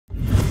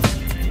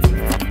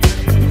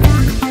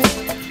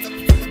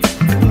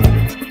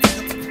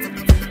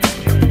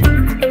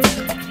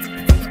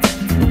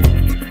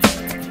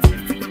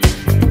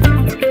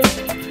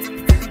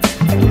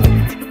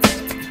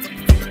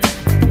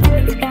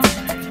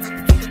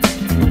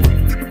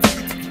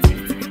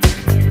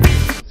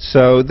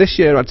So this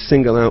year I'd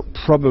single out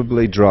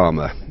probably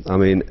drama. I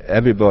mean,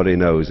 everybody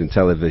knows in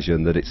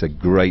television that it's a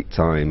great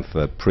time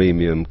for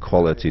premium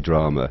quality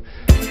drama.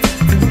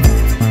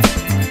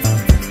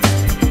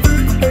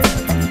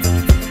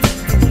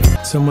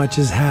 So much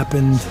has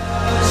happened.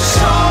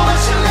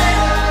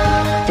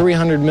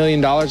 $300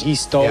 million he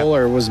stole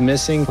or was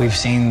missing. We've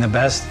seen the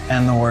best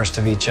and the worst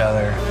of each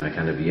other. I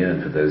kind of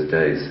yearn for those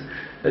days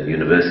at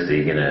university,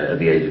 you know, at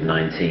the age of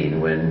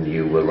 19, when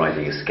you were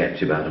writing a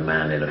sketch about a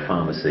man in a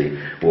pharmacy,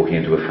 walking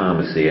into a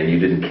pharmacy, and you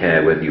didn't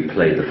care whether you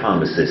played the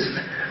pharmacist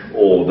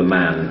or the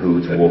man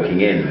who's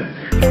walking in.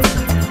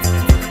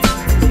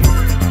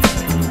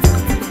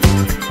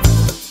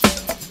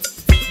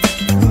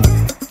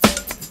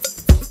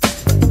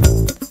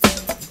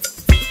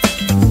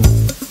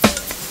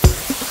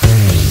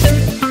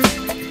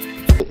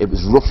 It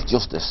was rough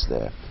justice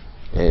there,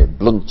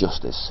 blunt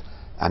justice,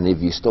 and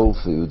if you stole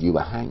food you were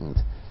hanged,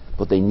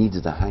 but they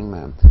needed a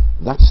hangman.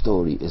 That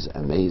story is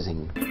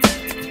amazing.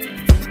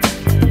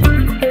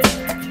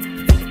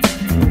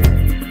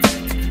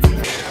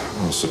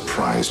 Oh,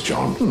 surprise,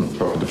 John.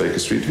 Welcome to Baker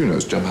Street. Who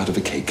knows? Jump out of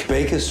a cake.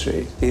 Baker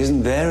Street? He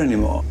isn't there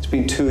anymore. It's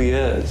been 2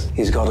 years.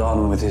 He's got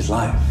on with his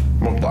life.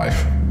 What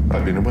life?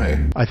 I've been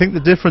away. I think the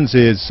difference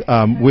is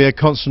we're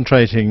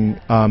concentrating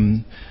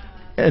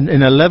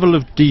in a level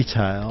of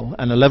detail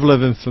and a level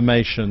of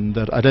information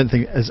that I don't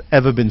think has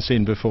ever been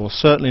seen before,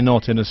 certainly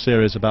not in a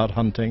series about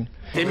hunting.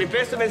 Det min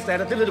bedste mands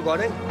datter, det ved du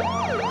godt, ikke?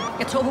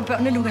 Jeg tror på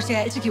børnene, Lukas, det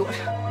har jeg altid gjort.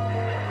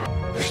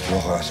 Hvis du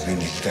har rørt min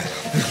lille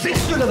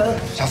datter, eller hvad?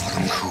 Så får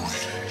du en kugle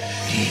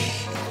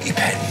i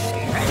panden.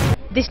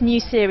 This new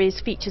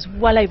series features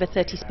well over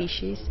 30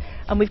 species,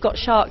 and we've got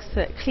sharks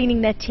that are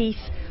cleaning their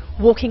teeth,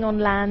 walking on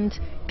land,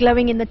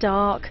 glowing in the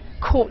dark,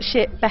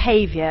 courtship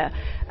behaviour.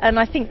 And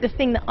I think the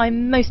thing that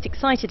I'm most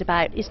excited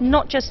about is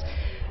not just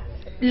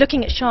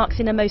looking at sharks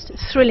in a most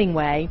thrilling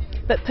way,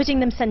 but putting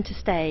them centre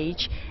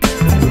stage.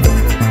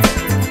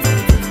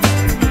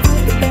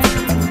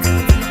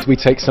 We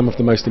take some of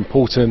the most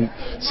important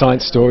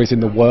science stories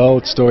in the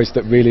world, stories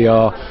that really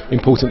are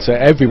important to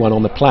everyone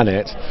on the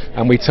planet,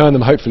 and we turn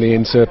them hopefully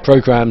into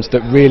programmes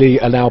that really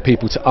allow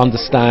people to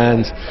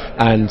understand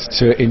and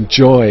to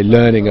enjoy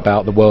learning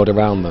about the world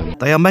around them.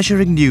 They are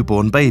measuring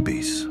newborn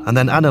babies and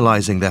then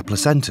analysing their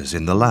placentas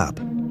in the lab.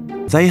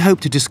 They hope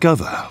to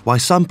discover why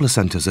some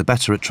placentas are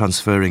better at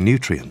transferring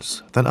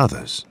nutrients than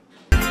others.